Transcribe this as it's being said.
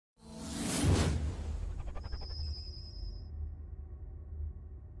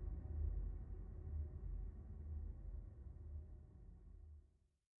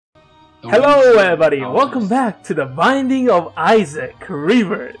Hello everybody, welcome back to the Binding of Isaac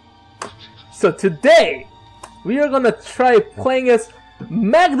Rebirth. So today, we are gonna try playing as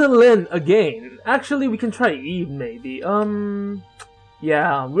Magdalene again. Actually, we can try Eve maybe.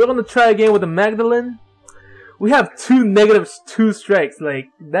 Yeah, we're gonna try again with the Magdalene. We have -2 strikes, like,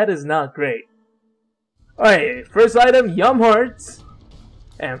 that is not great. Alright, first item, Yum Hearts.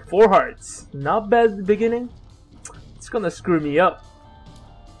 And 4 hearts. Not bad at the beginning. It's gonna screw me up.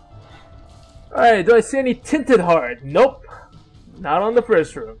 Alright, do I see any tinted heart? Nope. Not on the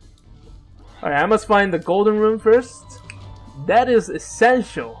first room. Alright, I must find the golden room first. That is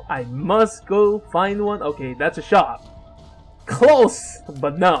essential. I must go find one. Okay, that's a shop. Close,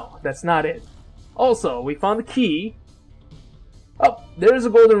 but no, that's not it. Also, we found the key. Oh, there's a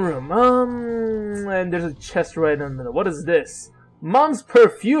golden room. And there's a chest right in the middle. What is this? Mom's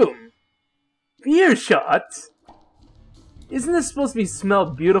perfume. Fear shot? Isn't this supposed to be smell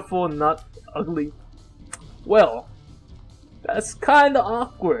beautiful and not ugly? Well, that's kinda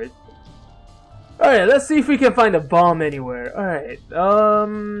awkward. Alright, let's see if we can find a bomb anywhere. Alright,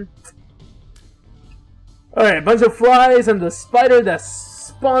 alright, bunch of flies and the spider that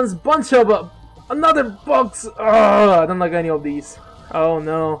spawns bunch of another bugs. I don't like any of these. Oh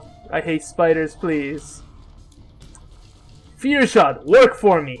no, I hate spiders, please. Fear shot, work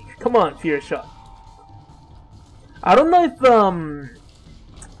for me. Come on, fear shot. I don't know if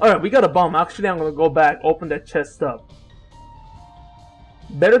alright, we got a bomb. Actually, I'm gonna go back, open that chest up.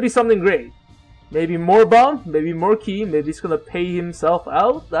 Better be something great. Maybe more bomb, maybe more key, maybe he's gonna pay himself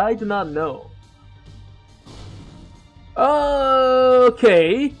out. I do not know.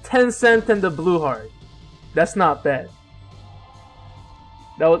 Okay, 10 cents and the blue heart. That's not bad.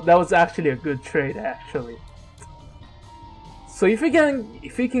 That was actually a good trade, actually. So if we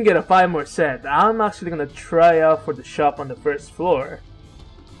can get a 5 more cents, I'm actually gonna try out for the shop on the first floor.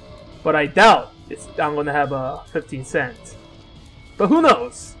 But I doubt I'm gonna have a 15 cents. But who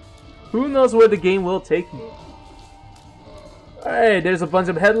knows? Who knows where the game will take me? Alright, there's a bunch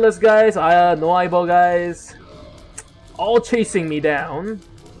of headless guys, no eyeball guys, all chasing me down.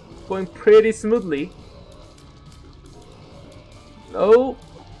 Going pretty smoothly. Oh,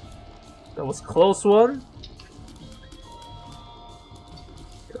 that was a close one.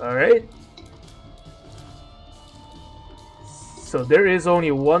 Alright. So there is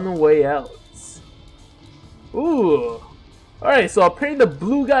only one way out. Ooh. Alright, so apparently the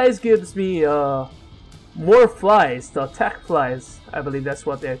blue guys gives me more flies, the attack flies. I believe that's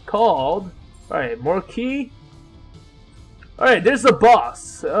what they're called. Alright, more key. Alright, there's the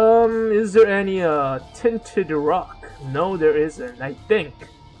boss. Is there any tinted rock? No, there isn't, I think.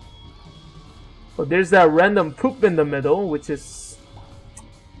 But there's that random poop in the middle, which is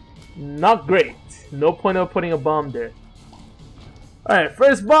not great. No point of putting a bomb there. Alright,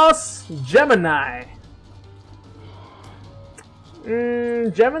 first boss, Gemini.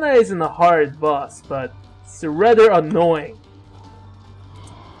 Gemini isn't a hard boss, but it's rather annoying.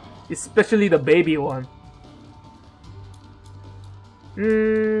 Especially the baby one.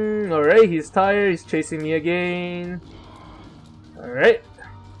 Alright, he's tired, he's chasing me again. Alright.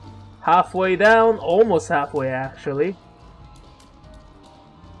 Halfway down, almost halfway actually.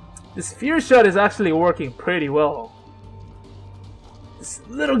 This fear shot is actually working pretty well. This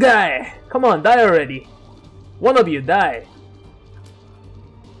little guy! Come on, die already! One of you, die!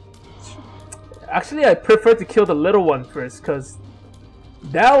 Actually, I prefer to kill the little one first, cause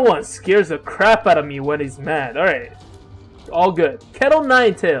that one scares the crap out of me when he's mad. Alright. All good. Kettle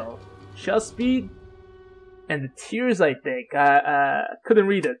Ninetail. Shot speed. And the tears, I think. I couldn't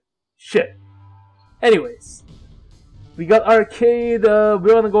read it. Shit. Anyways. We got arcade. We're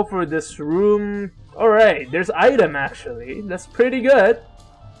gonna go for this room. Alright, there's item actually. That's pretty good.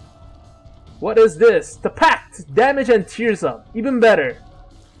 What is this? The Pact! Damage and tears up. Even better.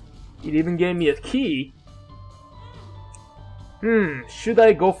 It even gave me a key. Should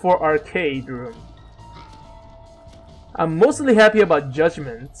I go for arcade room? I'm mostly happy about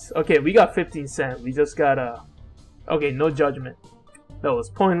judgment. Okay, we got 15 cents. We just got okay, no judgment. That was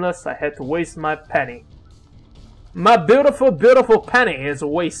pointless. I had to waste my penny. My beautiful, beautiful penny is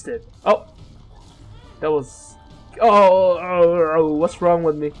wasted. Oh, that was... Oh, what's wrong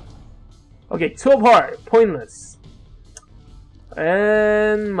with me? Okay, 12 heart, pointless.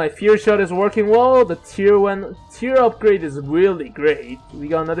 And my fear shot is working well. The tier upgrade is really great. We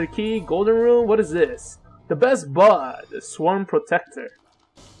got another key, golden room. What is this? The best bud, the swarm protector.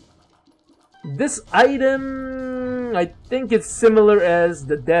 This item, I think it's similar as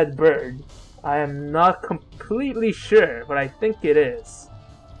the dead bird. I am not completely sure, but I think it is.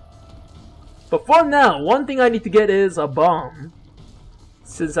 But for now, one thing I need to get is a bomb.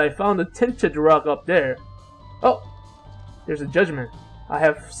 since I found a tinted rock up there. Oh, there's a judgment. I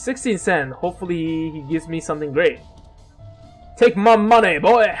have 16 cents. Hopefully he gives me something great. Take my money,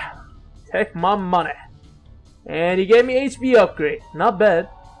 boy. Take my money. And he gave me HP upgrade. Not bad.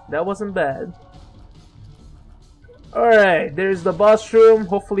 That wasn't bad. Alright, there's the boss room.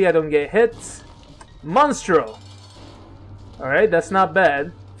 Hopefully I don't get hit. Monstro. Alright, that's not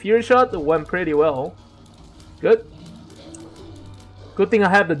bad. Fear shot went pretty well. Good. Good thing I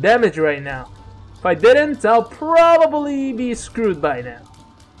have the damage right now. If I didn't, I'll probably be screwed by now.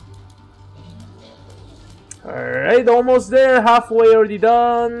 Alright, almost there. Halfway already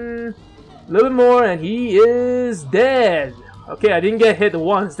done. A little bit more and he is dead. Okay, I didn't get hit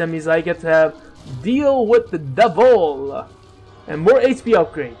once. That means I get to have deal with the devil. And more HP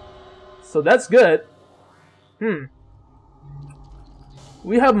upgrade. So that's good.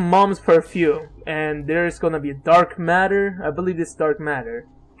 We have mom's perfume. And there's gonna be dark matter. I believe it's dark matter.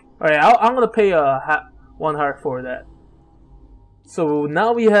 Alright, I'm gonna pay one heart for that. So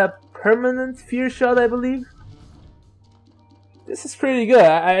now we have permanent fear shot, I believe. This is pretty good.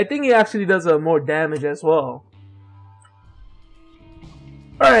 I think it actually does more damage as well.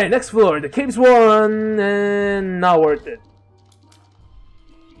 Alright, next floor. The cave's one, and not worth it.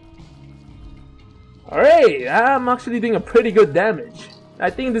 Alright, I'm actually doing a pretty good damage. I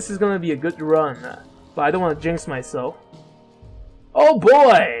think this is gonna be a good run, but I don't want to jinx myself. Oh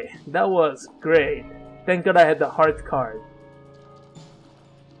boy! That was great. Thank God I had the heart card.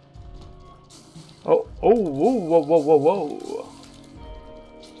 Oh, whoa, whoa, whoa, whoa.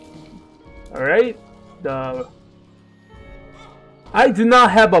 Alright, I do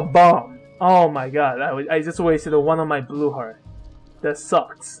not have a bomb. Oh my god, I just wasted one of my blue heart. That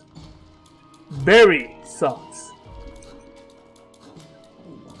sucks. Very sucks.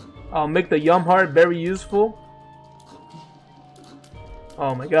 I'll make the yum heart very useful.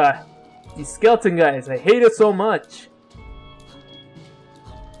 Oh my god. These skeleton guys, I hate it so much.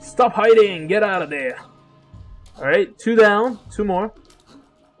 Stop hiding, get out of there. Alright, 2 down, 2 more.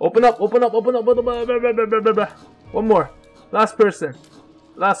 Open up, open up, open up, open up. One more. Last person.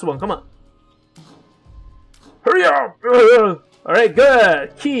 Last one, come on. Hurry up! Alright,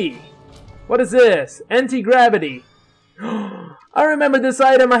 good. Key. What is this? Anti-gravity. I remember this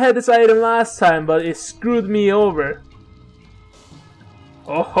item. I had this item last time, but it screwed me over.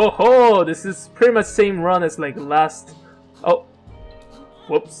 Oh ho ho! This is pretty much same run as like last. Oh,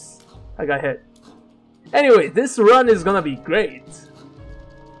 whoops! I got hit. Anyway, this run is gonna be great.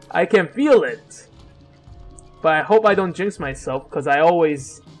 I can feel it, but I hope I don't jinx myself because I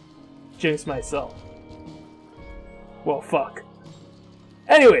always jinx myself. Well, fuck.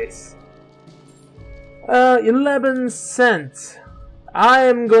 Anyways, 11 cents. I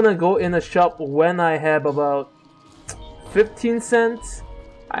am gonna go in a shop when I have about 15 cents.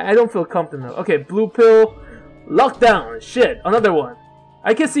 I don't feel comfortable. Okay, blue pill. Lockdown. Shit, another one.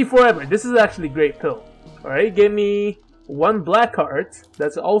 I can see forever. This is actually a great pill. Alright, give me 1 black heart.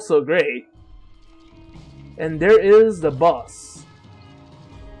 That's also great. And there is the boss.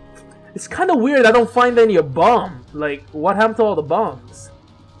 It's kind of weird I don't find any bomb. Like, what happened to all the bombs?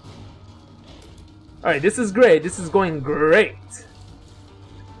 Alright, this is great. This is going great.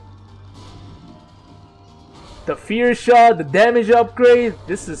 The fear shot, the damage upgrade,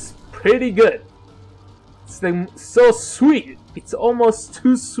 this is pretty good. It's like so sweet. It's almost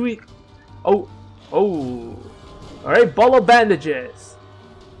too sweet. Oh. Alright, ball of bandages.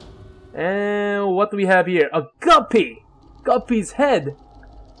 And what do we have here? A guppy! Guppy's head.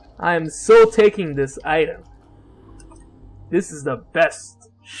 I am so taking this item. This is the best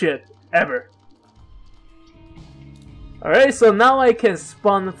shit ever. Alright, so now I can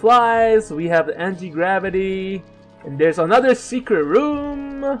spawn flies. We have the anti-gravity. And there's another secret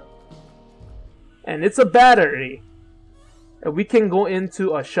room. And it's a battery. And we can go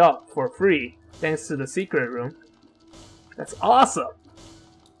into a shop for free. Thanks to the secret room. That's awesome.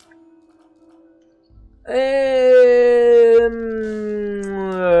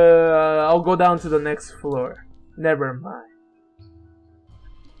 I'll go down to the next floor. Never mind.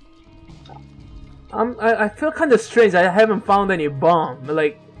 I feel kind of strange. I haven't found any bomb.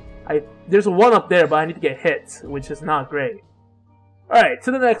 Like, there's one up there, but I need to get hit, which is not great. Alright,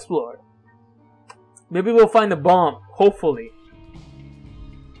 to the next floor. Maybe we'll find a bomb, hopefully.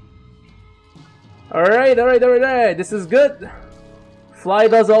 Alright. This is good. Fly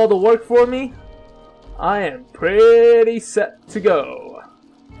does all the work for me. I am pretty set to go.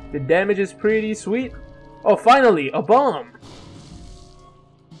 The damage is pretty sweet. Oh, finally, a bomb.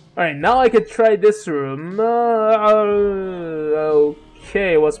 Alright, now I can try this room.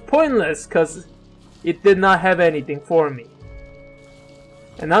 Okay, it was pointless because it did not have anything for me.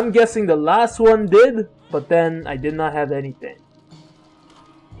 And I'm guessing the last one did, but then I did not have anything.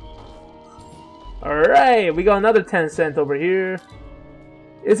 Alright, we got another 10 cents over here.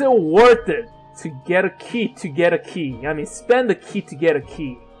 Is it worth it to get a key I mean, spend the key to get a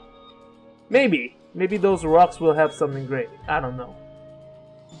key. Maybe. Maybe those rocks will have something great. I don't know.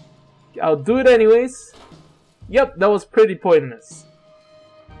 I'll do it anyways. Yep, that was pretty pointless.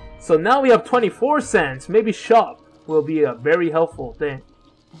 So now we have 24 cents. Maybe shop will be a very helpful thing.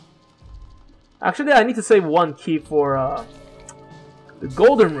 Actually, I need to save one key for the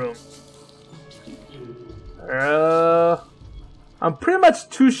golden room. I'm pretty much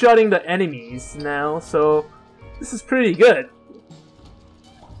two-shotting the enemies now, so this is pretty good.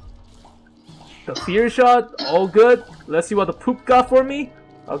 The fear shot, all good. Let's see what the poop got for me.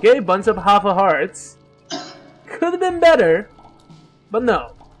 Okay, bunch of half a hearts. Could have been better, but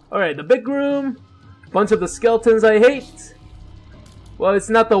no. Alright, the big room. Bunch of the skeletons I hate. Well, it's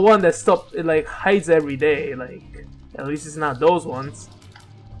not the one that it like hides every day. Like, at least it's not those ones.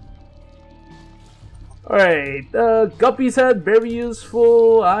 Alright, Guppy's head, very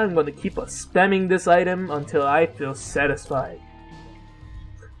useful. I'm gonna keep spamming this item until I feel satisfied.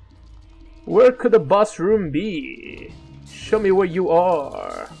 Where could the boss room be? Show me where you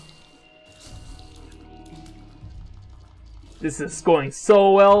are. This is going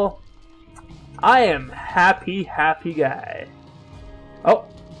so well. I am happy guy. Oh,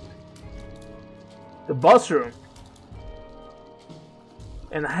 the boss room.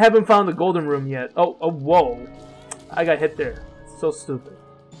 And I haven't found the golden room yet. Oh, whoa. I got hit there. So stupid.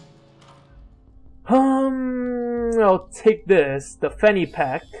 I'll take this. The fanny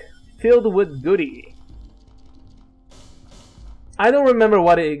pack. Filled with goodie. I don't remember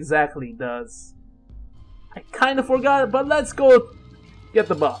what it exactly does. I kinda forgot, but let's go get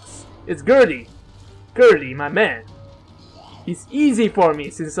the boss. It's Gertie. Gertie, my man. He's easy for me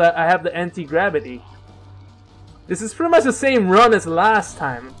since I have the anti-gravity. This is pretty much the same run as last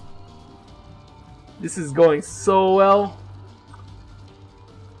time. This is going so well.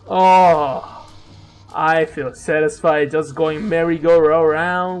 Oh, I feel satisfied just going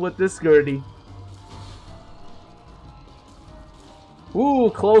merry-go-round with this Gertie.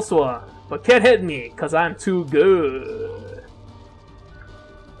 Ooh, close one. But can't hit me, cause I'm too good.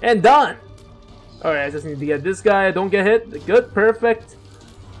 And done! Alright, I just need to get this guy. Don't get hit. Good, perfect.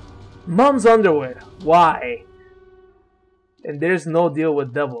 Mom's underwear. Why? And there's no deal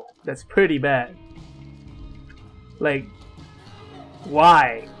with devil. That's pretty bad. Like,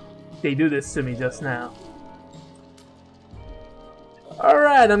 why they do this to me just now?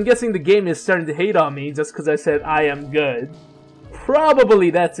 Alright, I'm guessing the game is starting to hate on me just because I said I am good. Probably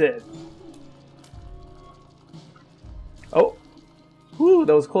that's it. Oh. Whew,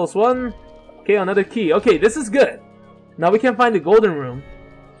 that was a close one. Okay, another key. Okay, this is good. Now we can find the golden room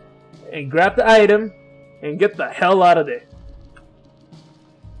and grab the item and get the hell out of there.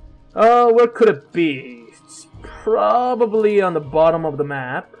 Where could it be? It's probably on the bottom of the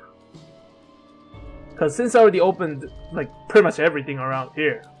map. Because since I already opened like pretty much everything around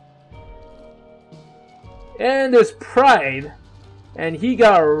here. And there's Pride. And he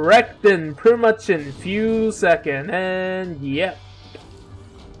got wrecked in pretty much in a few seconds. And yep.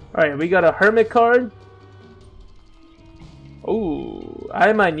 Alright, we got a hermit card. Oh,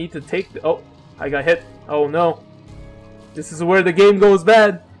 I might need to take the... Oh, I got hit. Oh no. This is where the game goes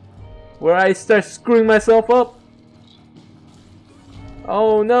bad. Where I start screwing myself up.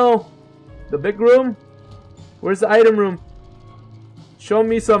 Oh no. The big room? Where's the item room? Show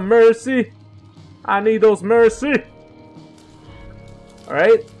me some mercy. I need those mercy.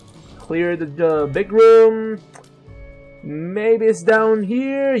 Alright. Clear the big room. Maybe it's down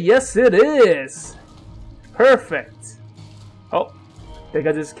here. Yes, it is. Perfect. Oh, I think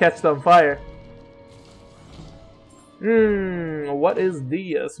I just catched on fire. What is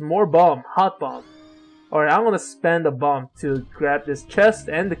this? More bomb. Hot bomb. Alright, I'm gonna spend a bomb to grab this chest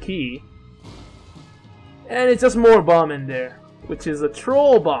and the key. And it's just more bomb in there, which is a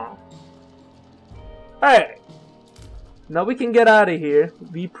troll bomb. Alright. Now we can get out of here.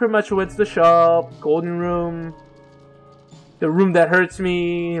 We pretty much went to the shop, golden room, the room that hurts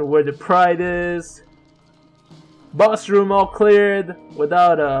me, where the pride is. Boss room all cleared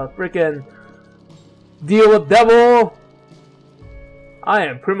without a freaking deal with devil. I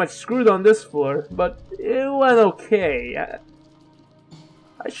am pretty much screwed on this floor, but it went okay.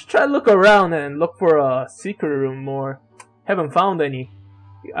 I should try to look around and look for a secret room more. Haven't found any,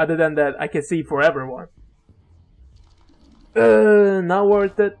 other than that I can see forever one. Not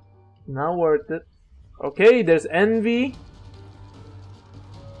worth it. Not worth it. Okay, there's Envy.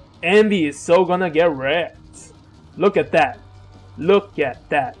 Envy is so gonna get wrecked. Look at that. Look at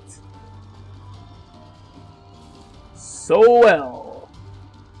that. So well.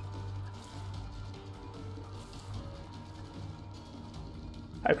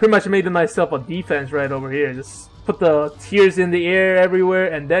 I pretty much made myself a defense right over here. Just put the tears in the air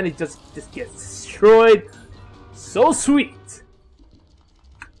everywhere, and then it just gets destroyed. So sweet.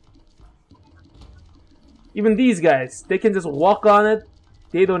 Even these guys, they can just walk on it.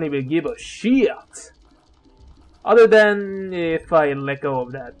 They don't even give a shit. Other than if I let go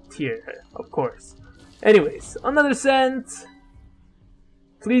of that tear, of course. Anyways, another cent.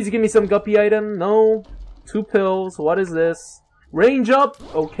 Please give me some guppy item. No. 2 pills. What is this? Range up.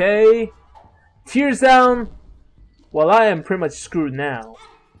 Okay. Tears down. Well, I am pretty much screwed now.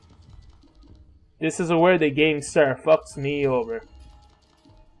 This is where the game star fucks me over.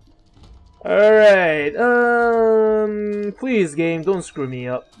 Alright, please game, don't screw me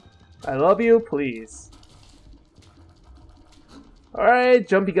up. I love you, please. Alright,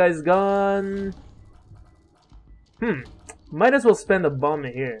 jumpy guy's gone. Might as well spend a bomb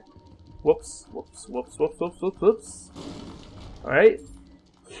here. Whoops, whoops, whoops, whoops, whoops, whoops, whoops. Alright,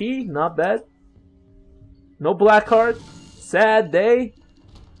 key, not bad. No black card, sad day.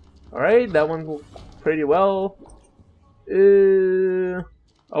 Alright, that one pretty well.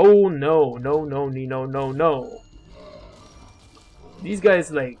 Oh no, no, no, no, no, no. These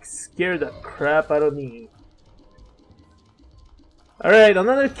guys like scare the crap out of me. Alright,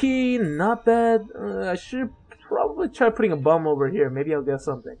 another key, not bad. I should probably try putting a bomb over here. Maybe I'll get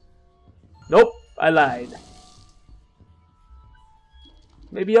something. Nope, I lied.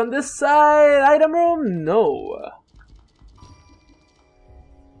 Maybe on this side, item room? No.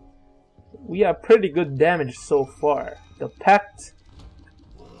 We have pretty good damage so far. The pact.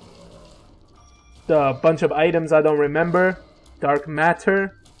 The bunch of items I don't remember. Dark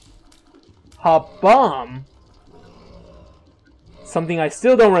matter. Hot bomb. Something I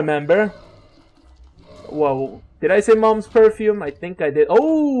still don't remember. Whoa. Did I say mom's perfume? I think I did.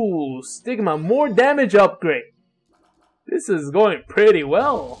 Oh, stigma. More damage upgrade. This is going pretty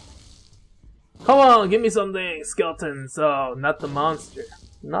well. Come on, give me something, skeletons. Oh, not the monster.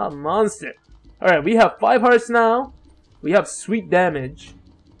 Not monster. Alright, we have 5 hearts now. We have sweet damage.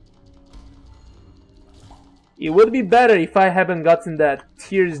 It would be better if I haven't gotten that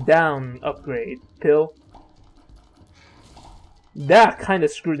tears down upgrade pill. That kind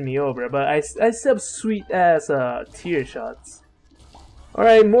of screwed me over, but I still have sweet ass tear shots.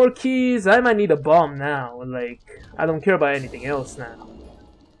 Alright, more keys. I might need a bomb now. Like, I don't care about anything else now.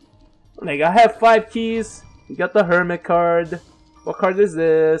 Like, I have 5 keys. We got the hermit card. What card is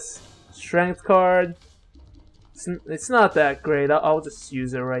this? Strength card. It's not that great. I'll just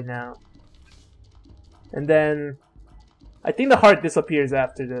use it right now. And then, I think the heart disappears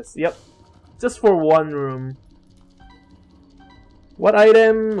after this. Yep. Just for 1 room. What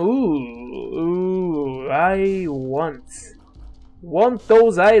item? Ooh, I want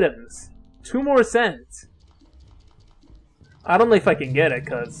those items. 2 more cents. I don't know if I can get it,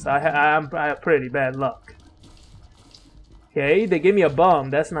 cause I have pretty bad luck. Okay, they gave me a bomb.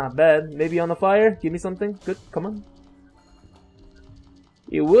 That's not bad. Maybe on the fire. Give me something. Good. Come on.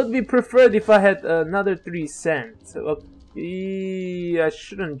 It would be preferred if I had another 3 cents. Okay, I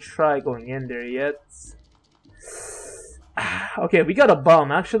shouldn't try going in there yet. Okay, we got a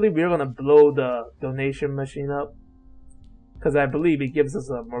bomb. Actually, we're gonna blow the donation machine up. Because I believe it gives us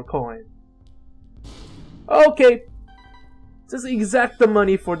more coin. Okay. Just exact the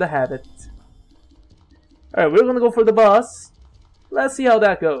money for the habit. Alright, we're gonna go for the boss. Let's see how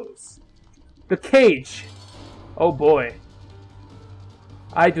that goes. The cage. Oh boy.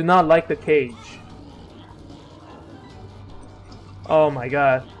 I do not like the cage. Oh my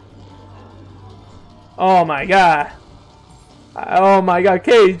god. Oh my god. Oh my god,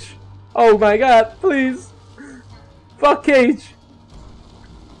 cage. Oh my god, please. Fuck cage.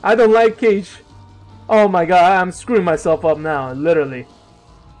 I don't like cage. Oh my god, I'm screwing myself up now, literally.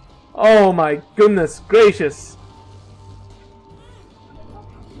 Oh my goodness gracious.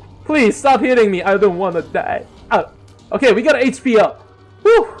 Please stop hitting me. I don't want to die. Okay, we got HP up.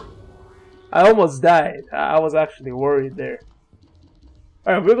 Whew. I almost died. I was actually worried there.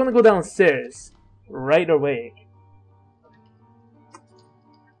 Alright, we're gonna go downstairs right away.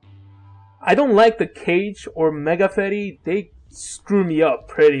 I don't like the cage or Mega Fetty. They screw me up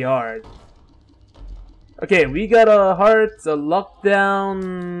pretty hard. Okay, we got a heart, a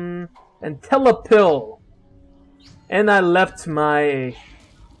lockdown, and telepill. And I left my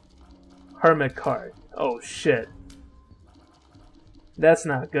hermit card. Oh shit. That's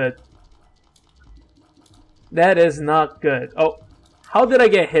not good. That is not good. Oh, how did I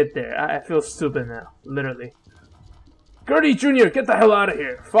get hit there? I feel stupid now, literally. Gertie Jr., get the hell out of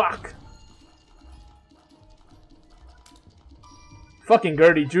here. Fuck. Fucking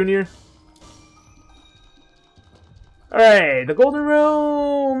Gertie Jr. Alright, the golden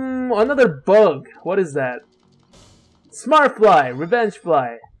room. Another bug. What is that? Smart fly, revenge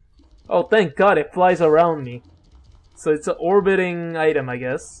fly. Oh, thank God it flies around me. So it's an orbiting item, I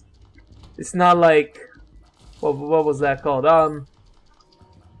guess. It's not like what was that called?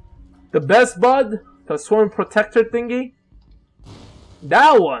 The best bud, the swarm protector thingy.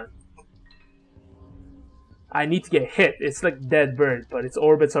 That one. I need to get hit. It's like dead bird, but it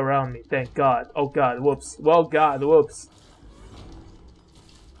orbits around me. Thank God. Oh God, whoops. Well, God, whoops.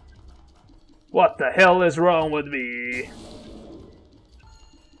 What the hell is wrong with me?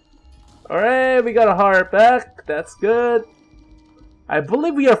 Alright, we got a heart back. That's good. I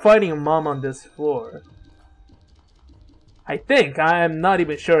believe we are fighting a mom on this floor. I think. I'm not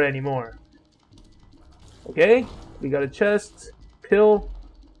even sure anymore. Okay, we got a chest. Pill.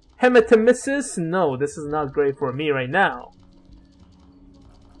 Hematemesis? No, this is not great for me right now.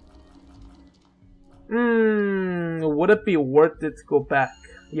 Would it be worth it to go back?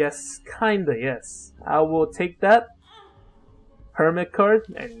 Yes, kinda, yes. I will take that hermit card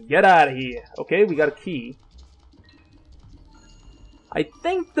and get out of here. Okay, we got a key. I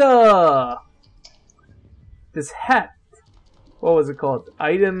think this hat, what was it called?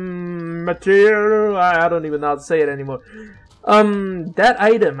 Item material? I don't even know how to say it anymore. That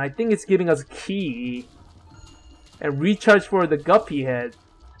item, I think it's giving us a key and recharge for the guppy head.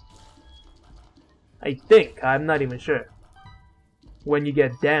 I think, I'm not even sure. When you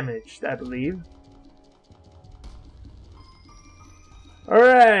get damaged, I believe.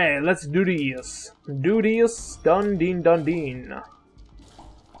 Alright, let's do this. Do this. Dundeen Dundeen.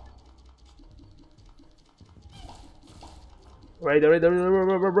 Right,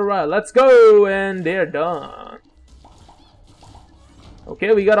 let's go! And they're done.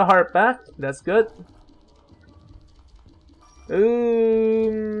 Okay, we got a heart back. That's good.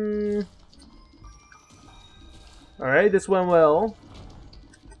 Alright, this went well.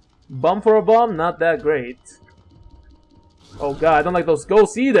 Bomb for a bomb, not that great. Oh God, I don't like those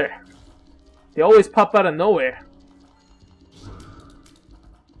ghosts either. They always pop out of nowhere.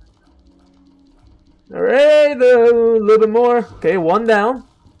 Alright, a little bit more. Okay, one down.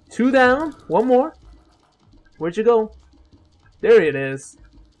 Two down. One more. Where'd you go? There it is.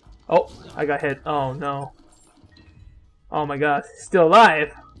 Oh, I got hit. Oh no. Oh my God, still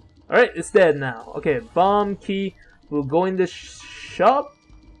alive. Alright, it's dead now. Okay, bomb key. We'll go in the shop.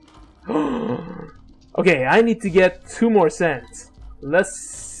 Okay, I need to get 2 more cents. Let's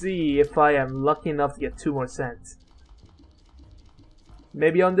see if I am lucky enough to get 2 more cents.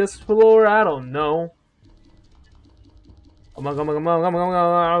 Maybe on this floor? I don't know. Come on, come on, come on, come on, come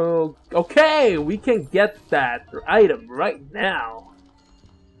on. Okay, we can get that item right now.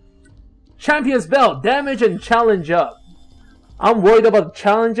 Champion's Belt, damage and challenge up. I'm worried about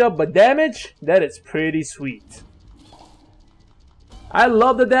challenge up, but damage? That is pretty sweet. I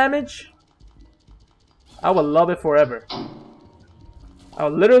love the damage. I will love it forever. I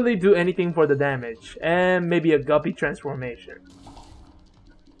will literally do anything for the damage. And maybe a guppy transformation.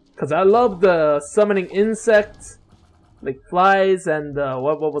 Because I love the summoning insects. Like flies and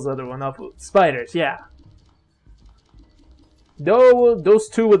what was the other one? Spiders, yeah. Those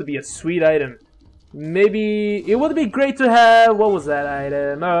 2 would be a sweet item. Maybe it would be great to have, what was that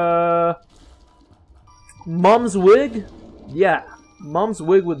item? Mom's wig? Yeah, Mom's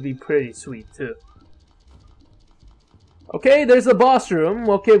wig would be pretty sweet too. Okay, there's a boss room.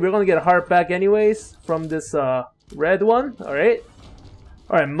 Okay, we're gonna get a heart back anyways from this red one. Alright.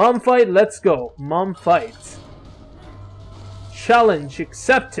 Alright, mom fight, let's go. Mom fight. Challenge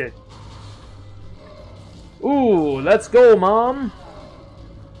accepted. Ooh, let's go, mom.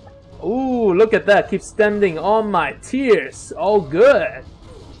 Ooh, look at that. Keep standing on my tears. All good.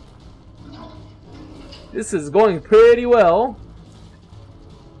 This is going pretty well.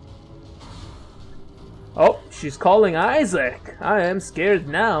 Oh, she's calling Isaac. I am scared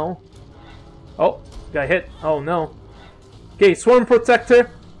now. Oh, got hit. Oh no. Okay, swarm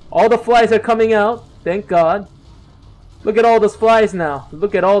protector. All the flies are coming out. Thank God. Look at all those flies now.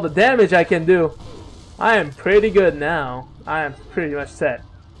 Look at all the damage I can do. I am pretty good now. I am pretty much set.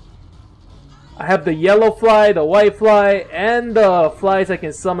 I have the yellow fly, the white fly, and the flies I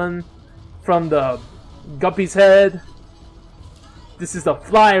can summon from the guppy's head. This is the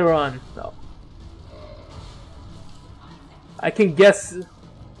fly run. Oh. I can guess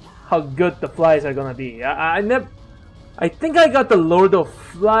how good the flies are gonna be. I think I got the Lord of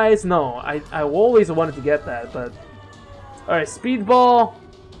Flies. No, I always wanted to get that, but alright, Speedball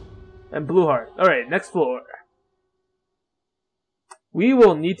and Blue Heart. Alright, next floor. We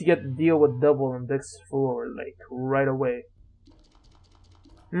will need to get the deal with double on this floor, like, right away.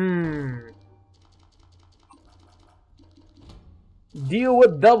 Deal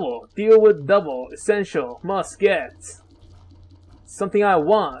with double. Deal with double. Essential. Must get. Something I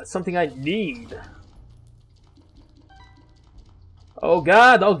want. Something I need. Oh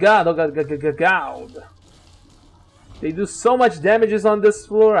god. Oh god. Oh god. God. God. They do so much damages on this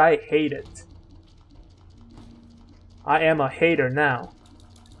floor. I hate it. I am a hater now.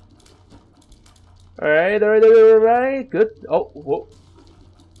 Alright, alright. Good. Oh, whoa.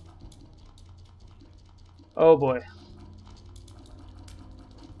 Oh boy.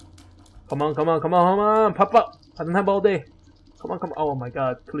 Come on, come on, come on, come on. Pop up. I don't have all day. Come on, come on. Oh my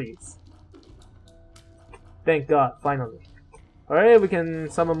god, please. Thank god, finally. Alright, we can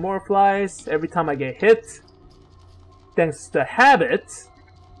summon more flies every time I get hit. Thanks to habit.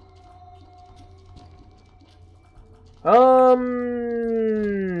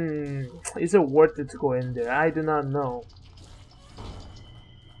 Is it worth it to go in there? I do not know.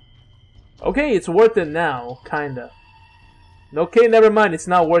 Okay, it's worth it now, kinda. Okay, never mind, it's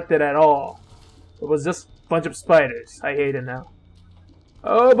not worth it at all. It was just a bunch of spiders. I hate it now.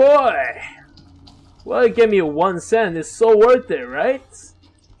 Oh boy! Well, it gave me 1 cent. It's so worth it, right?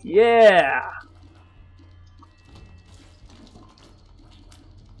 Yeah!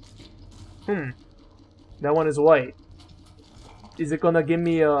 That one is white. Is it gonna give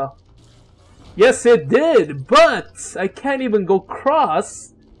me a... Yes, it did! But I can't even go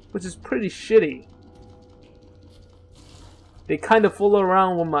cross, which is pretty shitty. They kind of fool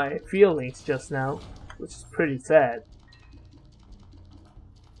around with my feelings just now, which is pretty sad.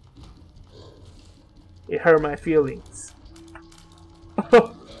 It hurt my feelings.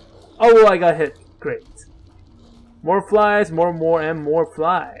 Oh, well, I got hit. Great. More flies, more, and more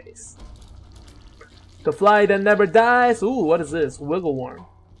flies. The fly that never dies. Ooh, what is this? Wiggle worm.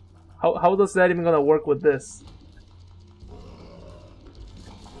 How does that even gonna work with this?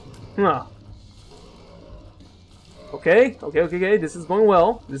 Huh. Okay. This is going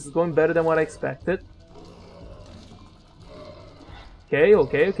well. This is going better than what I expected. Okay.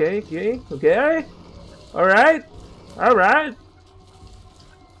 Alright.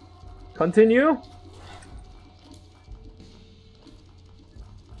 Continue.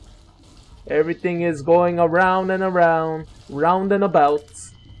 Everything is going around and around, round and about.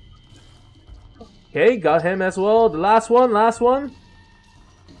 Okay, got him as well. The last one.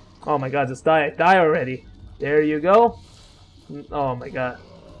 Oh my god, just die already. There you go. Oh my god.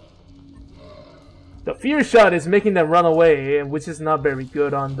 The fear shot is making them run away, which is not very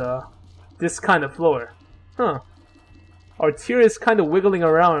good on this kind of floor. Huh. Our tear is kind of wiggling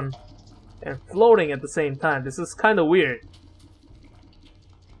around and floating at the same time. This is kind of weird.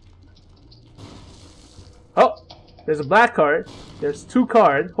 Oh, there's a black card. There's 2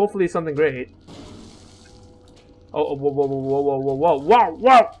 cards. Hopefully something great. Oh,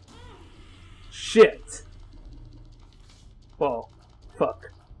 whoa. Shit. Whoa.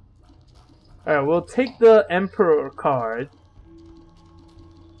 Fuck. Alright, we'll take the Emperor card.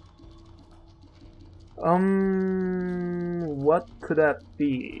 What could that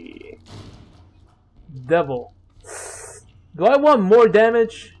be? Devil. Do I want more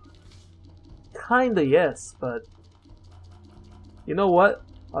damage? Kinda yes, but... You know what?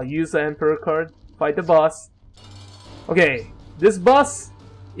 I'll use the Emperor card. Fight the boss. Okay, this boss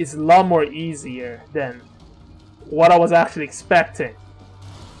is a lot more easier than what I was actually expecting.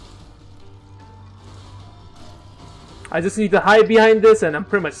 I just need to hide behind this and I'm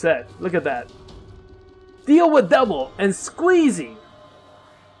pretty much set. Look at that. Deal with double and squeezing.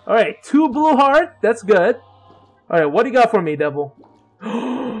 Alright, 2 blue heart. That's good. Alright, what do you got for me, devil?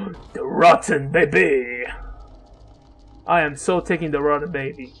 The rotten baby. I am so taking the rotten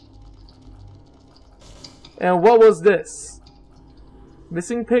baby. And what was this?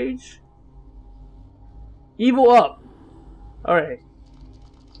 Missing page? Evil up. Alright.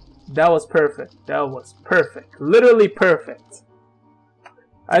 That was perfect. That was perfect. Literally perfect.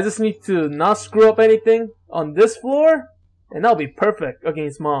 I just need to not screw up anything on this floor, and I'll be perfect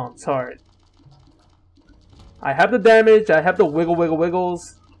against Mom's heart. I have the damage, I have the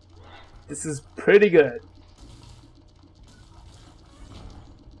wiggles. This is pretty good.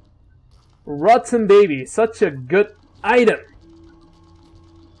 Rotten baby, such a good item.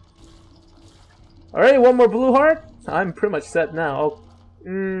 Alright, 1 more blue heart. I'm pretty much set now. Oh,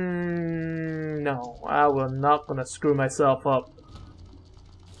 no, I will not gonna screw myself up.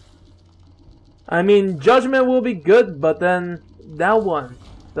 I mean, Judgment will be good, but then that one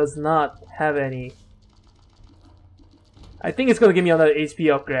does not have any. I think it's gonna give me another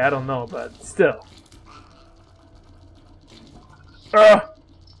HP upgrade, I don't know, but still.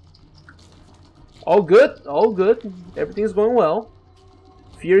 All good, all good. Everything's going well.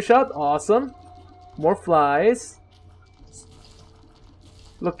 Fear shot, awesome. More flies.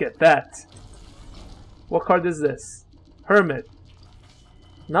 Look at that. What card is this? Hermit.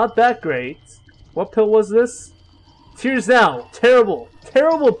 Not that great. What pill was this? Tears Down. Terrible.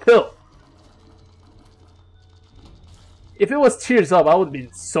 Terrible pill. If it was Tears Up, I would have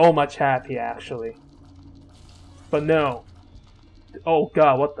been so much happy, actually. But no. Oh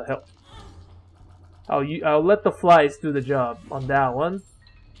god, what the hell. I'll let the flies do the job on that one.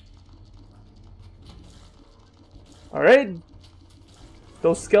 Alright.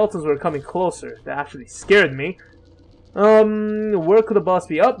 Those skeletons were coming closer. That actually scared me. Where could the boss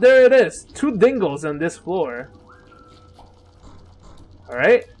be? Oh, there it is! 2 dingles on this floor.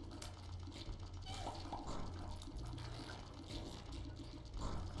 Alright.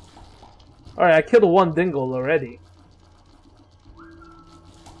 Alright, I killed 1 dingle already.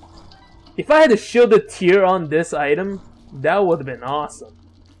 If I had a shielded tier on this item, that would have been awesome.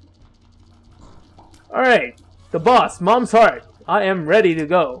 Alright, the boss, Mom's Heart. I am ready to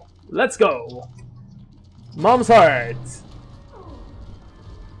go. Let's go! Mom's Heart.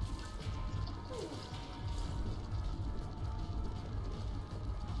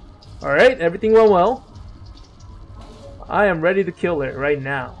 Alright, everything went well. I am ready to kill her right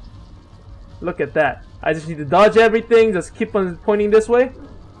now. Look at that. I just need to dodge everything, just keep on pointing this way.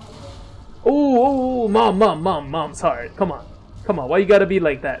 Ooh, Mom's Heart. Come on. Come on, why you gotta be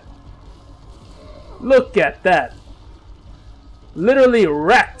like that? Look at that. Literally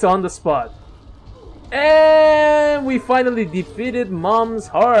wrecked on the spot. And we finally defeated Mom's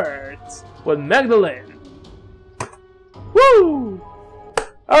Heart with Magdalene. Woo!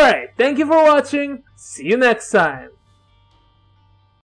 Alright, thank you for watching. See you next time.